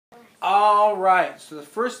All right, so the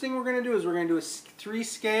first thing we're going to do is we're going to do 3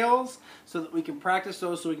 scales so that we can practice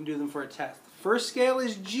those so we can do them for a test. The first scale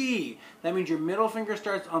is G. That means your middle finger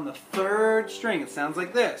starts on the 3rd string. It sounds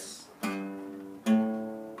like this.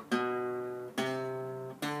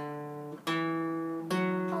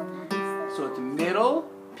 So it's middle,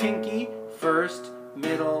 pinky, first,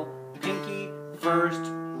 middle, pinky, first,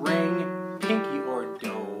 ring, pinky, or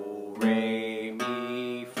do, re,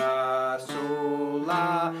 mi, fa, sol,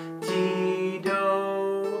 la, ti,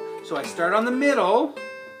 do. So I start on the middle.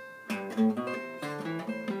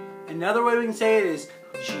 Another way we can say it is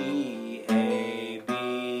G, A,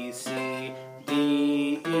 B, C,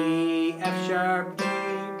 D, E, F sharp, D.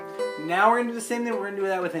 Now we're going to do the same thing. We're going to do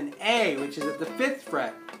that with an A, which is at the 5th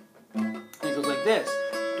fret. And it goes like this.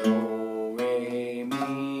 Do, re,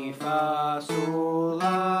 mi, fa, sol,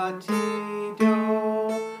 la, ti, do.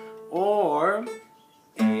 Or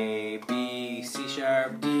A, B, C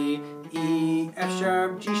sharp, D, E, F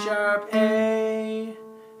sharp, G sharp, A.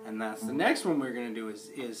 And that's the next one we're going to do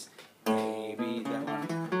is A, B, that one.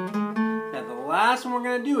 Now the last one we're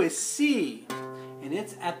going to do is C. And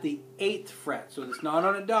it's at the 8th fret. So it's not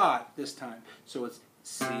on a dot this time. So it's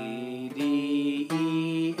C, D,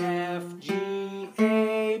 E, F, G,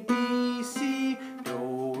 A, B, C,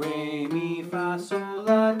 do, re, mi, fa, sol,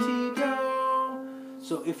 la, ti, do.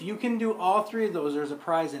 So if you can do all 3 of those, there's a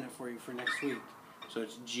prize in it for you for next week. So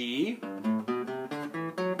it's G,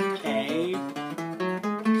 A,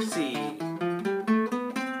 C.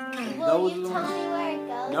 And those are the ones. Tell me where it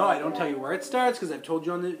goes? No, I don't tell you where it starts because I've told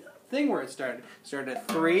you on the thing where it started. It started at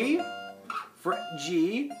 3 for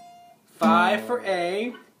G, 5 for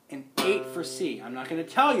A, and 8 for C. I'm not going to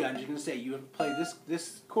tell you. I'm just going to say you have to play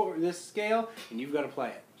this scale, and you've got to play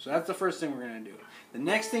it. So that's the first thing we're going to do. The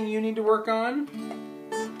next thing you need to work on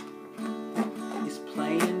is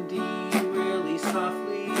playing D really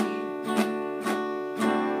softly,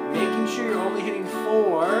 making sure you're only hitting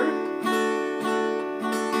 4.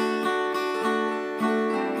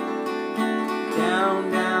 Down,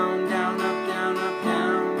 down, down, up, down, up,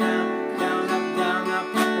 down, down, down, up, down, up.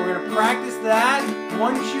 We're going to practice that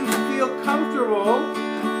once you feel comfortable.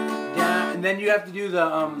 Down, and then you have to do the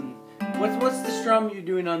what's the strum you're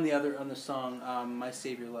doing on the song My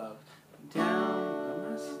Savior Love.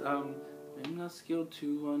 Down, I'm not skilled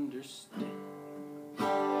to understand. It's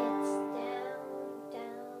down, down,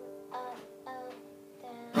 up,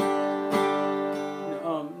 down.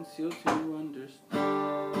 No, I'm skilled to understand.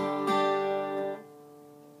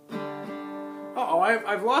 Uh-oh,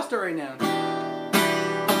 I've lost it right now.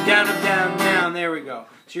 Down, up, down, down. There we go.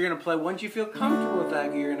 So you're going to play, once you feel comfortable with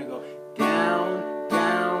that, you're going to go down,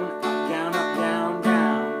 down, up, down, up, down,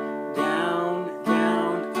 down. Down,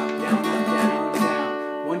 down, up, down, up, down,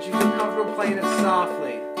 down. Once you feel comfortable playing it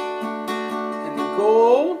softly. And the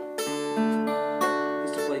goal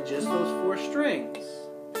is to play just those 4 strings.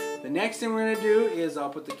 The next thing we're going to do is I'll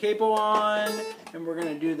put the capo on, and we're going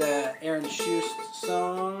to do the Aaron Schust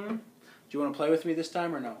song. Do you want to play with me this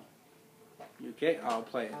time or no? Okay, I'll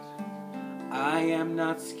play it. I am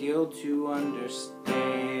not skilled to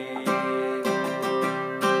understand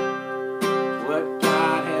what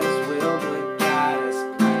God has willed, what God has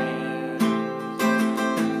planned.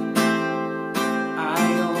 I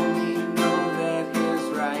only know that His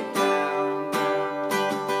right down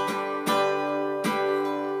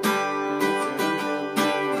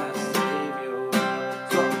my Savior.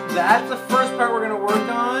 So that's the first part we're going to work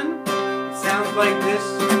on. It sounds like this.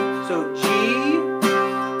 So G, you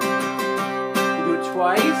do it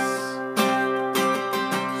twice,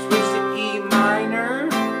 switch to E minor,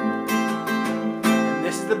 and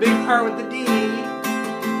this is the big part with the D,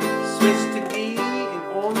 switch to D and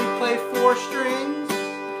only play 4 strings,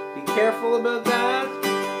 be careful about that,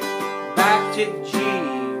 back to G.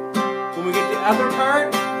 When we get the other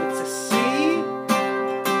part, it's a C,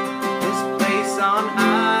 this place on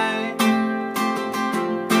high,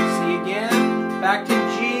 C again, back to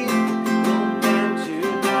G.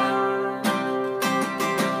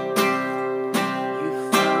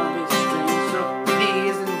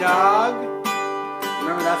 Dog.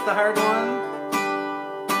 Remember, that's the hard one.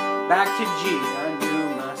 Back to G. I knew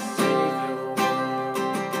my Savior.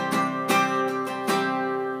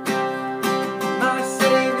 My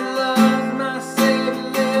Savior loves, my Savior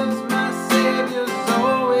lives.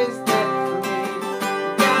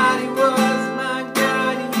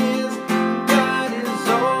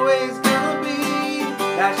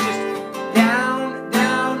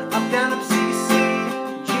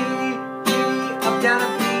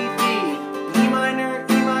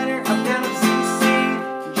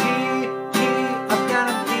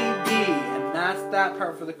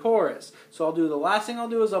 chorus. So I'll do the last thing I'll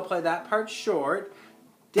do is I'll play that part short,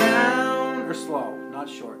 down, or slow, not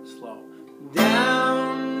short, slow.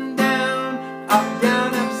 Down, down,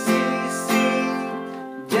 up, C, C.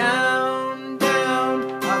 Down,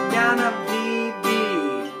 down, up, B, B.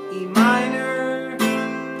 E minor,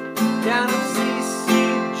 down, up, C, C,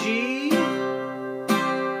 G.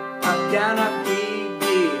 Up, D, D.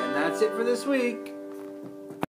 And that's it for this week.